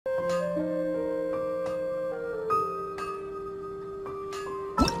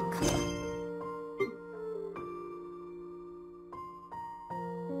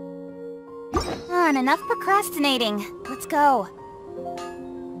enough procrastinating. Let's go.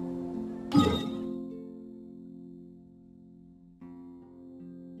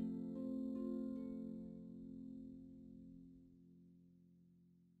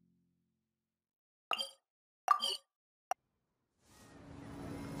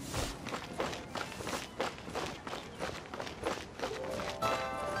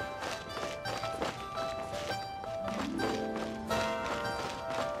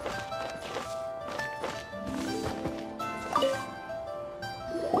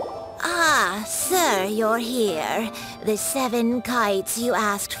 Sir, you're here. The 7 kites you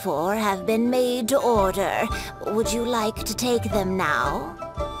asked for have been made to order. Would you like to take them now?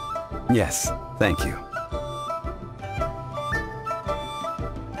 Yes, thank you.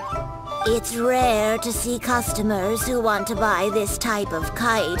 It's rare to see customers who want to buy this type of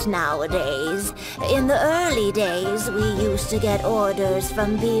kite nowadays. In the early days, we used to get orders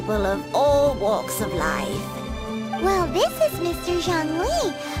from people of all walks of life. Well, this is Mr.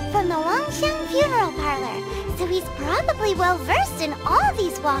 Zhongli from the Longxiang Funeral Parlor, so he's probably well-versed in all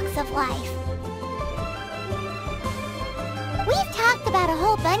these walks of life. We've talked about a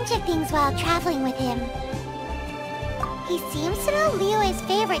whole bunch of things while traveling with him. He seems to know Liyue's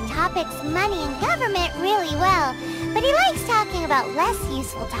favorite topics, money and government, really well, but he likes talking about less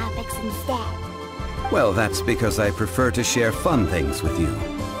useful topics instead. Well, that's because I prefer to share fun things with you.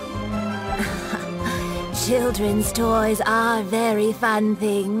 Children's toys are very fun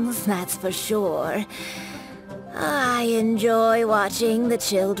things, that's for sure. I enjoy watching the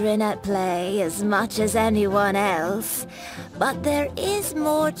children at play as much as anyone else. But there is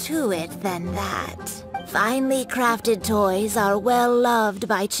more to it than that. Finely crafted toys are well loved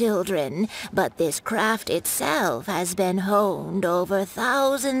by children, but this craft itself has been honed over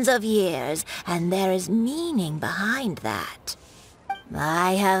thousands of years, and there is meaning behind that.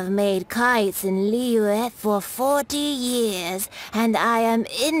 I have made kites in Liyue for 40 years, and I am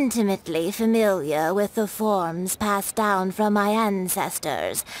intimately familiar with the forms passed down from my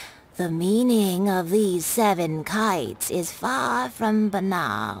ancestors. The meaning of these 7 kites is far from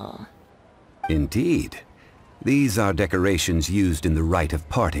banal. Indeed. These are decorations used in the rite of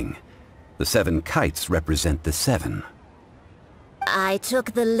parting. The 7 kites represent the 7. I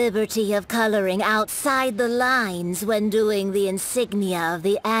took the liberty of coloring outside the lines when doing the insignia of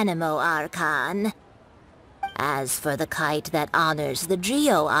the Animo Archon. As for the kite that honors the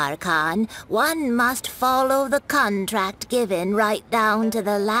Geo Archon, one must follow the contract given right down to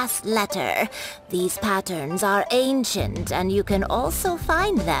the last letter. These patterns are ancient, and you can also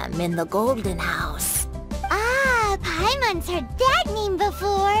find them in the Golden House. Ah, Paimon's heard that name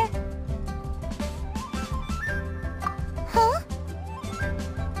before. Huh?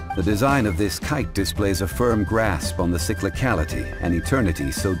 The design of this kite displays a firm grasp on the cyclicality and eternity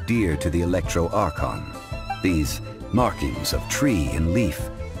so dear to the Electro Archon. These markings of tree and leaf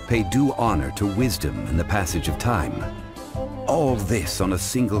pay due honor to wisdom and the passage of time. All this on a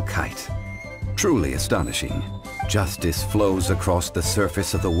single kite. Truly astonishing. Justice flows across the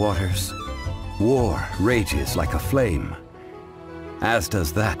surface of the waters. War rages like a flame. As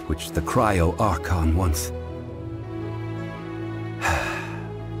does that which the Cryo Archon once...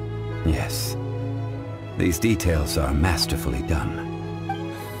 Yes. These details are masterfully done.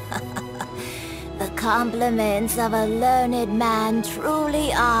 The compliments of a learned man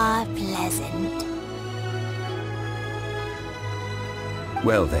truly are pleasant.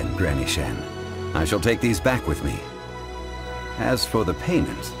 Well then, Granny Shan, I shall take these back with me. As for the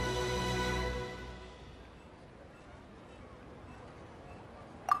payment...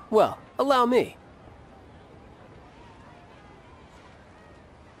 Well, allow me.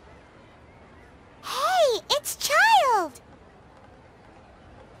 Hey, it's Child!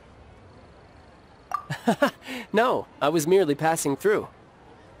 No, I was merely passing through.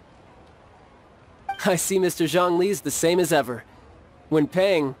 I see Mr. Zhongli's the same as ever. When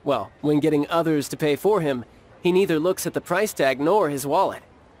paying, well, when getting others to pay for him, he neither looks at the price tag nor his wallet.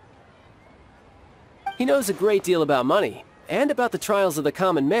 He knows a great deal about money, and about the trials of the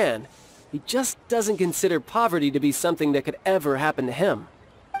common man. He just doesn't consider poverty to be something that could ever happen to him.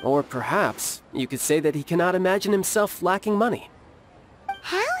 Or perhaps, you could say that he cannot imagine himself lacking money.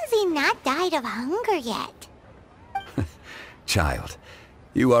 How has he not died of hunger yet? Child,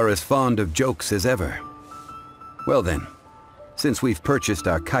 you are as fond of jokes as ever. Well then, since we've purchased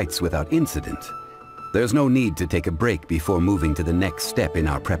our kites without incident, there's no need to take a break before moving to the next step in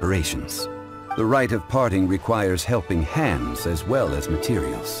our preparations. The rite of parting requires helping hands as well as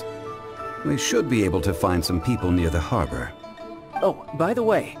materials. We should be able to find some people near the harbor. Oh, by the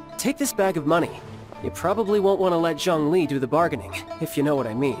way, take this bag of money. You probably won't want to let Zhongli do the bargaining, if you know what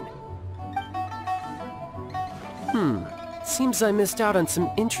I mean. Seems I missed out on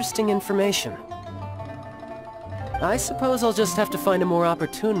some interesting information. I suppose I'll just have to find a more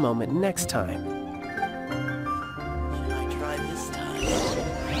opportune moment next time. Should I try this time?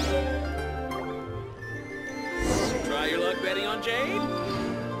 Try your luck betting on Jade?